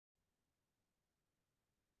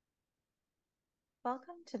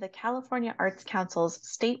Welcome to the California Arts Council's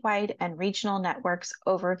Statewide and Regional Networks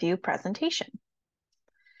Overview presentation.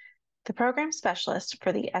 The program specialist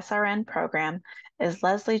for the SRN program is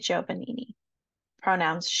Leslie Giovannini,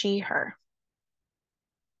 pronouns she, her.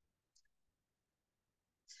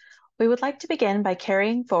 We would like to begin by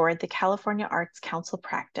carrying forward the California Arts Council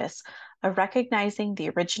practice of recognizing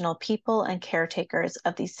the original people and caretakers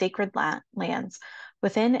of these sacred lands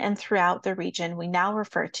within and throughout the region we now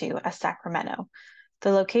refer to as Sacramento,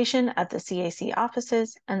 the location of the CAC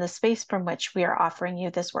offices, and the space from which we are offering you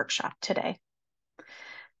this workshop today.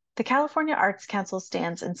 The California Arts Council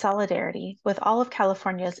stands in solidarity with all of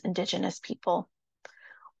California's Indigenous people.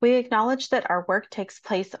 We acknowledge that our work takes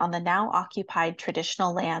place on the now occupied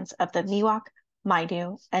traditional lands of the Miwok,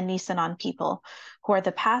 Maidu, and Nisenan people, who are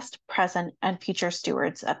the past, present, and future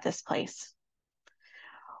stewards of this place.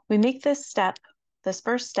 We make this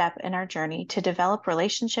first step in our journey to develop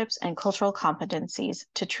relationships and cultural competencies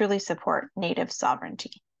to truly support Native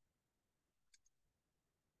sovereignty.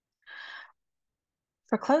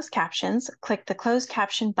 For closed captions, click the closed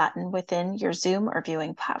caption button within your Zoom or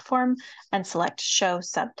viewing platform and select Show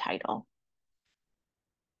Subtitle.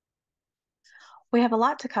 We have a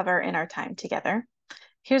lot to cover in our time together.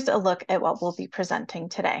 Here's a look at what we'll be presenting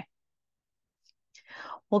today.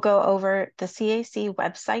 We'll go over the CAC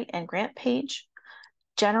website and grant page,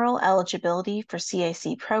 general eligibility for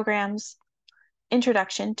CAC programs,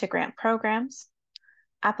 introduction to grant programs,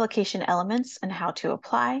 application elements and how to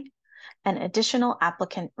apply, and additional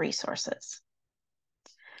applicant resources.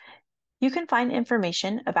 You can find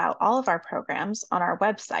information about all of our programs on our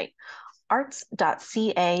website,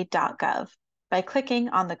 arts.ca.gov, by clicking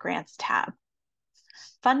on the Grants tab.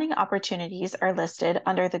 Funding opportunities are listed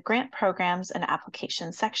under the Grant Programs and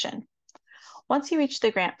Applications section. Once you reach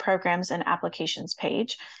the Grant Programs and Applications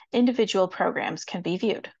page, individual programs can be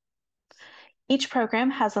viewed. Each program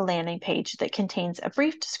has a landing page that contains a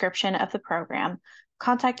brief description of the program,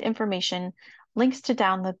 contact information, links to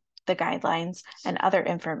download the guidelines, and other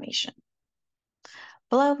information.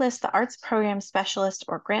 Below lists the arts program specialist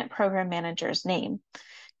or grant program manager's name.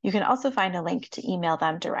 You can also find a link to email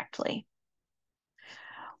them directly.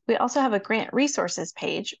 We also have a grant resources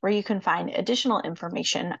page where you can find additional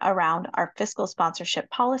information around our fiscal sponsorship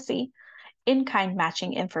policy, in-kind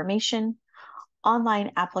matching information,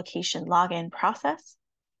 online application login process,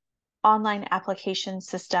 online application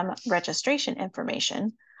system registration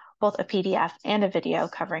information, both a PDF and a video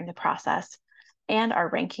covering the process, and our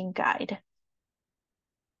ranking guide.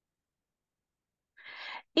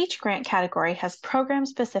 Each grant category has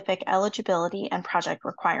program-specific eligibility and project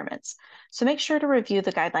requirements, so make sure to review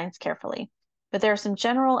the guidelines carefully, but there are some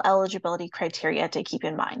general eligibility criteria to keep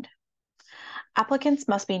in mind. Applicants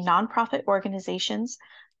must be nonprofit organizations,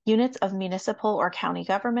 units of municipal or county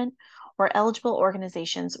government, or eligible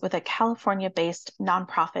organizations with a California-based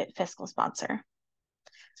nonprofit fiscal sponsor.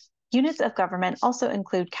 Units of government also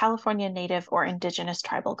include California Native or Indigenous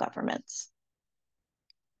tribal governments.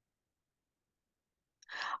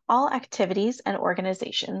 All activities and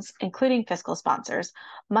organizations, including fiscal sponsors,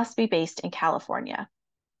 must be based in California.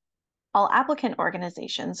 All applicant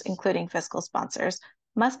organizations, including fiscal sponsors,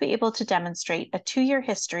 must be able to demonstrate a 2-year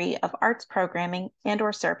history of arts programming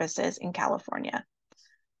and/or services in California.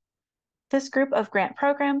 This group of grant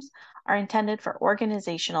programs are intended for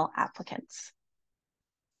organizational applicants.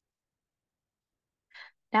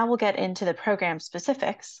 Now we'll get into the program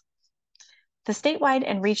specifics. The Statewide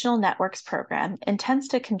and Regional Networks program intends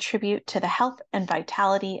to contribute to the health and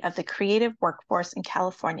vitality of the creative workforce in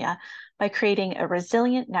California by creating a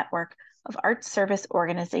resilient network of arts service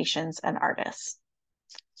organizations and artists.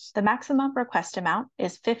 The maximum request amount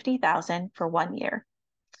is $50,000 for 1 year.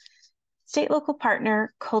 State local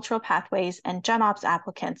partner, cultural pathways, and GenOps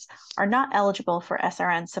applicants are not eligible for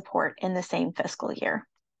SRN support in the same fiscal year.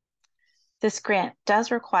 This grant does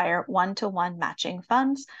require 1-to-1 matching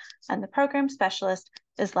funds, and the program specialist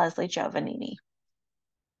is Leslie Giovannini.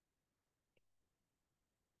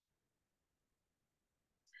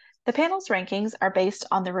 The panel's rankings are based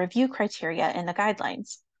on the review criteria in the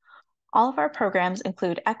guidelines. All of our programs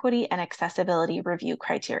include equity and accessibility review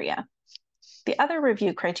criteria. The other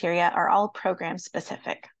review criteria are all program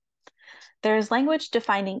specific. There is language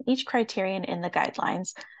defining each criterion in the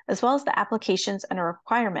guidelines, as well as the applications and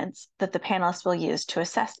requirements that the panelists will use to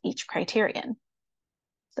assess each criterion.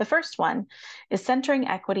 The first one is centering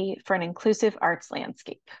equity for an inclusive arts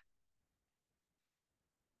landscape.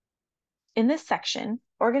 In this section,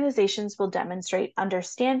 organizations will demonstrate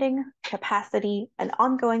understanding, capacity, and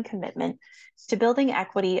ongoing commitment to building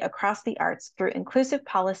equity across the arts through inclusive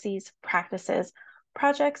policies, practices,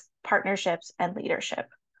 projects, partnerships, and leadership.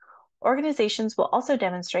 Organizations will also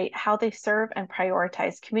demonstrate how they serve and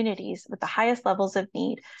prioritize communities with the highest levels of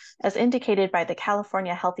need, as indicated by the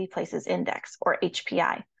California Healthy Places Index, or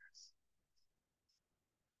HPI.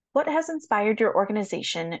 What has inspired your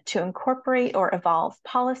organization to incorporate or evolve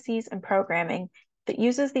policies and programming that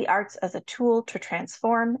uses the arts as a tool to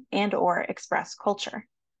transform and/or express culture?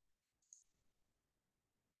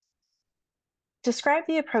 Describe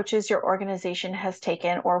the approaches your organization has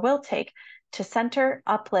taken or will take to center,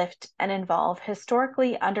 uplift, and involve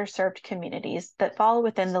historically underserved communities that fall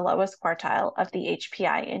within the lowest quartile of the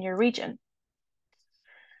HPI in your region.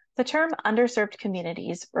 The term underserved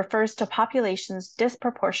communities refers to populations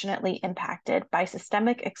disproportionately impacted by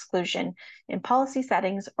systemic exclusion in policy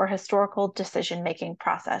settings or historical decision-making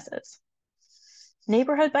processes.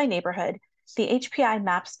 Neighborhood by neighborhood, the HPI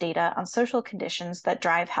maps data on social conditions that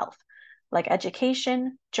drive health, like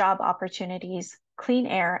education, job opportunities, clean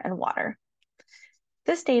air, and water.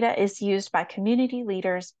 This data is used by community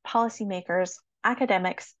leaders, policymakers,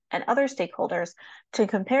 academics, and other stakeholders to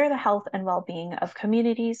compare the health and well-being of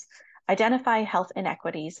communities, identify health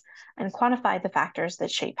inequities, and quantify the factors that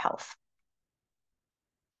shape health.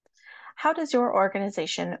 How does your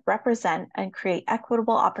organization represent and create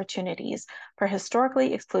equitable opportunities for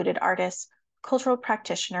historically excluded artists, cultural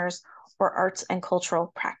practitioners, or arts and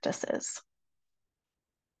cultural practices?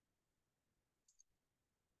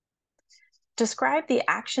 Describe the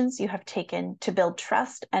actions you have taken to build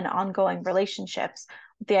trust and ongoing relationships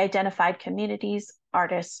with the identified communities,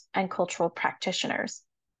 artists, and cultural practitioners.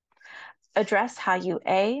 Address how you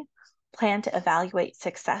A, plan to evaluate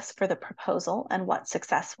success for the proposal and what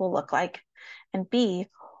success will look like, and B,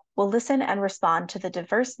 will listen and respond to the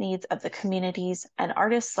diverse needs of the communities and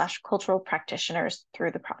artists/cultural practitioners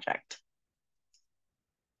through the project.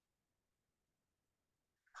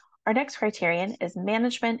 Our next criterion is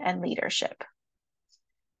management and leadership.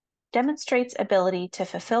 Demonstrates ability to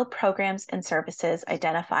fulfill programs and services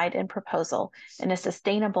identified in proposal in a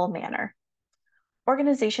sustainable manner.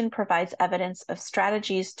 Organization provides evidence of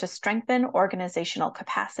strategies to strengthen organizational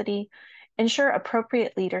capacity, ensure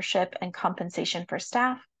appropriate leadership and compensation for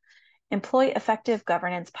staff, employ effective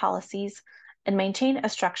governance policies, and maintain a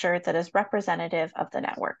structure that is representative of the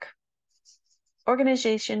network.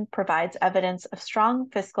 Organization provides evidence of strong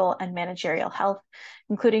fiscal and managerial health,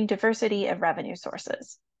 including diversity of revenue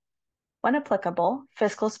sources. When applicable,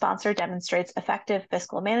 fiscal sponsor demonstrates effective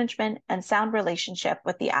fiscal management and sound relationship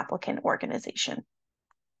with the applicant organization.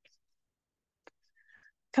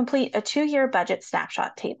 Complete a 2-year budget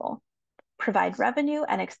snapshot table. Provide revenue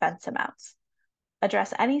and expense amounts.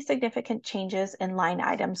 Address any significant changes in line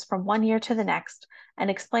items from one year to the next, and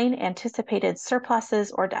explain anticipated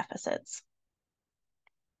surpluses or deficits.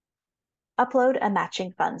 Upload a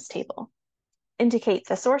matching funds table. Indicate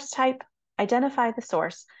the source type, identify the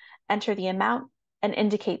source, enter the amount, and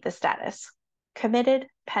indicate the status: committed,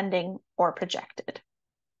 pending, or projected.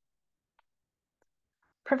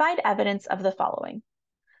 Provide evidence of the following: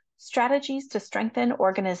 strategies to strengthen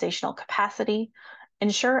organizational capacity,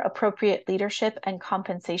 ensure appropriate leadership and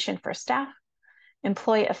compensation for staff,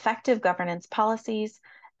 employ effective governance policies,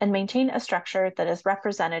 and maintain a structure that is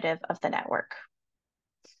representative of the network.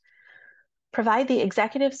 Provide the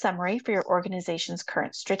executive summary for your organization's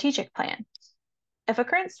current strategic plan. If a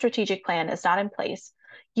current strategic plan is not in place,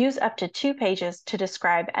 use up to 2 pages to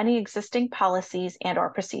describe any existing policies and/or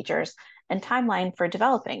procedures and timeline for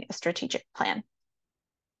developing a strategic plan.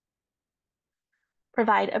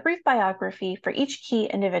 Provide a brief biography for each key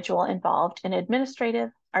individual involved in administrative,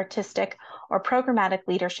 artistic, or programmatic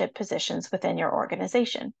leadership positions within your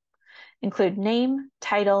organization. Include name,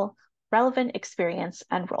 title, relevant experience,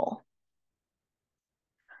 and role.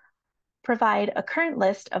 Provide a current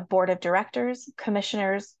list of board of directors,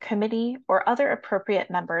 commissioners, committee, or other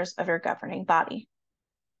appropriate members of your governing body.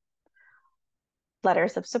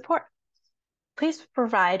 Letters of support. Please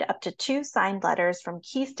provide up to 2 signed letters from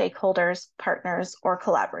key stakeholders, partners, or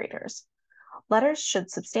collaborators. Letters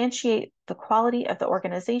should substantiate the quality of the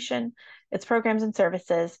organization, its programs and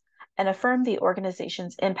services, and affirm the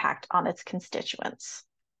organization's impact on its constituents.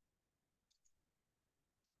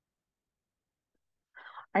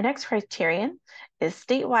 Our next criterion is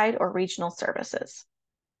statewide or regional services.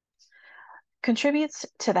 Contributes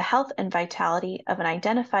to the health and vitality of an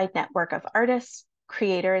identified network of artists,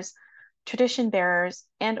 creators, tradition bearers,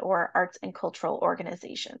 and/or arts and cultural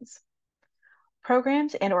organizations.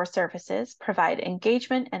 Programs and/or services provide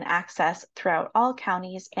engagement and access throughout all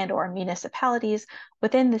counties and/or municipalities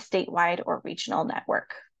within the statewide or regional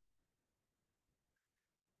network.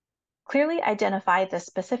 Clearly identify the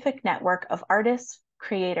specific network of artists,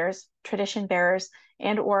 creators, tradition bearers,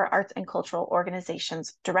 and/or arts and cultural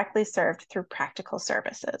organizations directly served through practical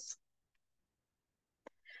services.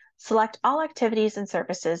 Select all activities and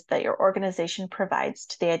services that your organization provides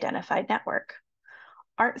to the identified network.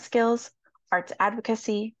 Art skills, arts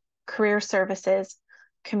advocacy, career services,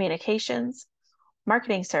 communications,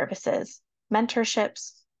 marketing services,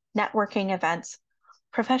 mentorships, networking events,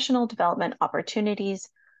 professional development opportunities,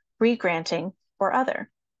 re-granting, or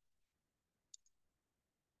other.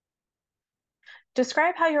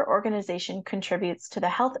 Describe how your organization contributes to the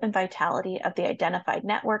health and vitality of the identified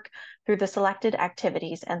network through the selected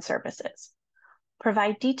activities and services.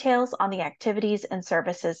 Provide details on the activities and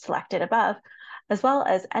services selected above, as well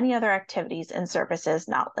as any other activities and services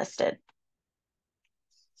not listed.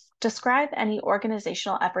 Describe any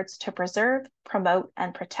organizational efforts to preserve, promote,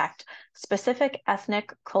 and protect specific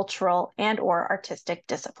ethnic, cultural, and/or artistic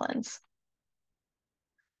disciplines.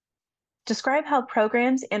 Describe how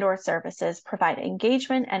programs and/or services provide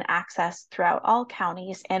engagement and access throughout all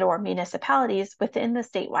counties and/or municipalities within the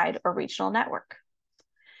statewide or regional network.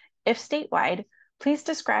 If statewide, please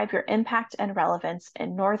describe your impact and relevance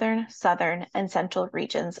in northern, southern, and central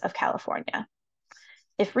regions of California.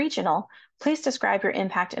 If regional, please describe your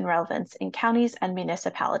impact and relevance in counties and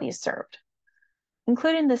municipalities served.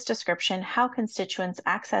 Include in this description how constituents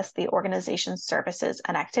access the organization's services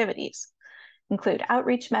and activities. Include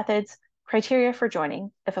outreach methods, criteria for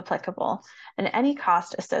joining, if applicable, and any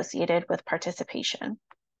cost associated with participation.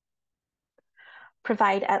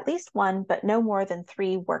 Provide at least one, but no more than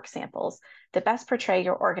 3 work samples that best portray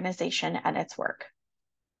your organization and its work.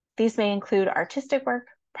 These may include artistic work,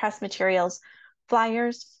 press materials,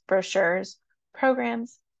 flyers, brochures,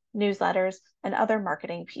 programs, newsletters, and other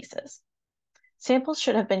marketing pieces. Samples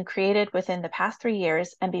should have been created within the past 3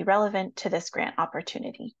 years and be relevant to this grant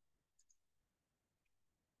opportunity.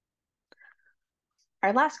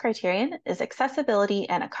 Our last criterion is accessibility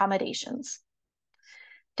and accommodations.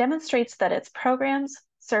 Demonstrates that its programs,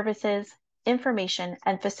 services, information,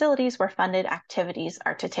 and facilities where funded activities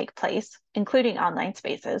are to take place, including online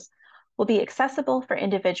spaces, will be accessible for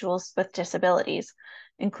individuals with disabilities,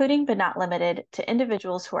 including but not limited to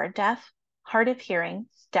individuals who are deaf, hard of hearing,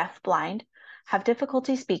 deaf-blind, have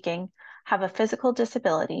difficulty speaking, have a physical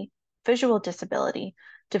disability, visual disability,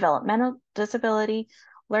 developmental disability,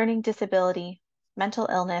 learning disability, mental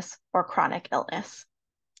illness, or chronic illness.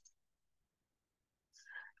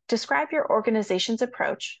 Describe your organization's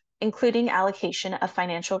approach, including allocation of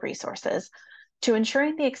financial resources, to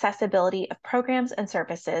ensuring the accessibility of programs and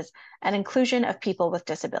services and inclusion of people with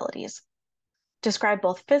disabilities. Describe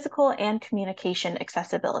both physical and communication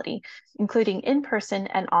accessibility, including in-person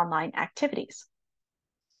and online activities.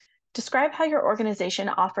 Describe how your organization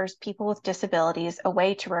offers people with disabilities a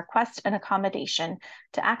way to request an accommodation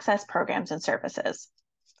to access programs and services.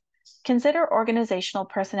 Consider organizational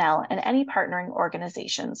personnel and any partnering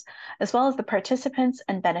organizations, as well as the participants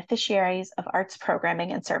and beneficiaries of arts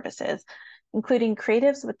programming and services, including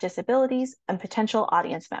creatives with disabilities and potential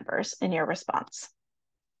audience members in your response.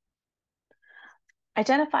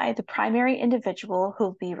 Identify the primary individual who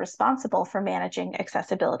will be responsible for managing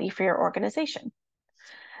accessibility for your organization.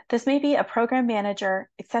 This may be a program manager,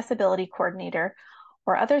 accessibility coordinator,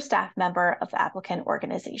 or other staff member of the applicant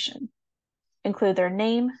organization. Include their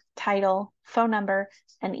name, title, phone number,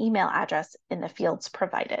 and email address in the fields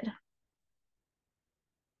provided.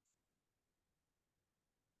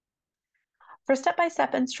 For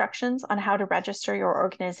step-by-step instructions on how to register your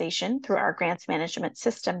organization through our grants management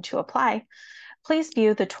system to apply, please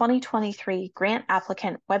view the 2023 grant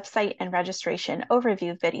applicant website and registration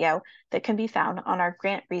overview video that can be found on our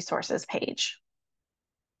grant resources page.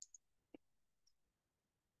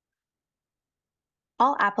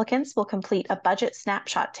 All applicants will complete a budget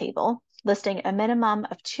snapshot table listing a minimum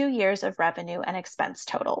of 2 years of revenue and expense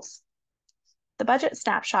totals. The budget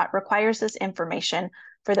snapshot requires this information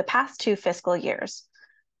for the past 2 fiscal years.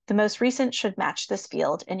 The most recent should match this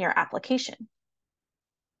field in your application.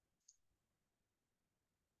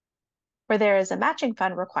 Where there is a matching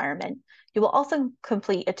fund requirement, you will also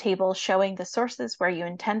complete a table showing the sources where you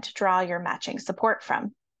intend to draw your matching support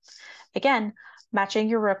from. Again, matching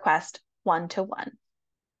your request 1-to-1.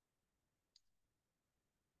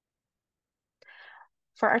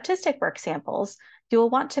 For artistic work samples, you will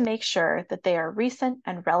want to make sure that they are recent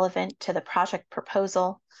and relevant to the project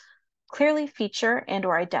proposal, clearly feature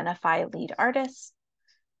and/or identify lead artists,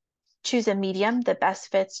 choose a medium that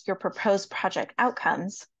best fits your proposed project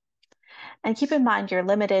outcomes, and keep in mind you're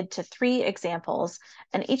limited to 3 examples,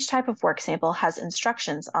 and each type of work sample has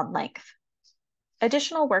instructions on length.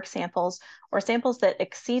 Additional work samples or samples that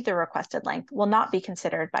exceed the requested length will not be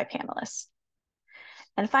considered by panelists.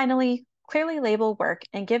 And finally, clearly label work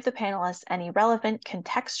and give the panelists any relevant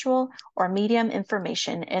contextual or medium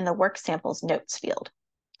information in the work samples notes field.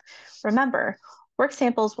 Remember, work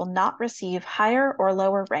samples will not receive higher or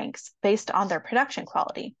lower ranks based on their production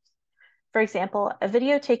quality. For example, a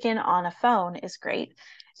video taken on a phone is great.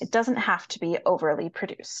 It doesn't have to be overly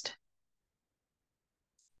produced.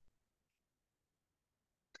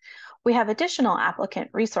 We have additional applicant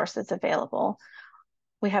resources available.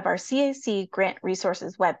 We have our CAC Grant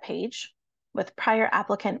Resources webpage with prior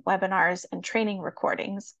applicant webinars and training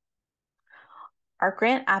recordings. Our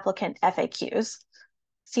grant applicant FAQs.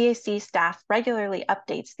 CAC staff regularly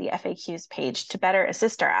updates the FAQs page to better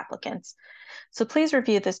assist our applicants, so please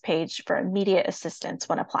review this page for immediate assistance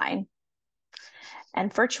when applying.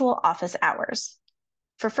 And virtual office hours.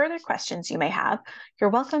 For further questions you may have, you're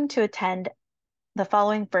welcome to attend the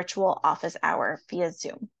following virtual office hour via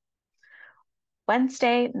Zoom.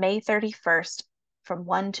 Wednesday, May 31st from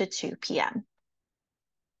 1 to 2 p.m.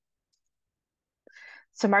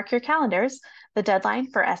 So mark your calendars. The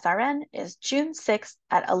deadline for SRN is June 6th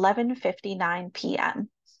at 11:59 p.m.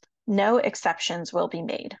 No exceptions will be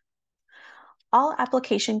made. All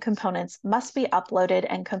application components must be uploaded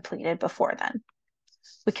and completed before then.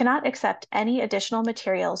 We cannot accept any additional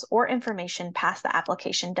materials or information past the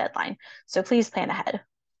application deadline, so please plan ahead.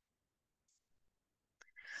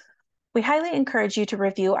 We highly encourage you to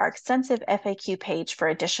review our extensive FAQ page for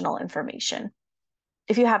additional information.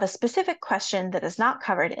 If you have a specific question that is not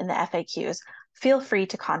covered in the FAQs, feel free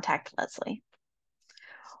to contact Leslie.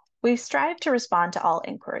 We strive to respond to all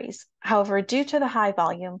inquiries. However, due to the high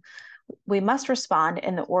volume, we must respond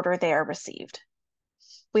in the order they are received.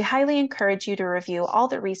 We highly encourage you to review all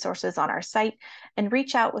the resources on our site and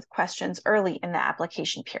reach out with questions early in the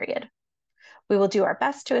application period. We will do our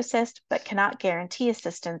best to assist, but cannot guarantee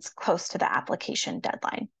assistance close to the application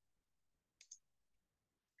deadline.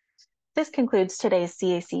 This concludes today's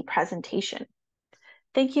CAC presentation.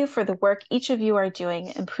 Thank you for the work each of you are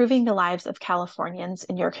doing improving the lives of Californians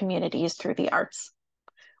in your communities through the arts.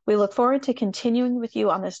 We look forward to continuing with you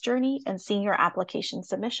on this journey and seeing your application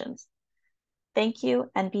submissions. Thank you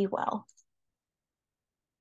and be well.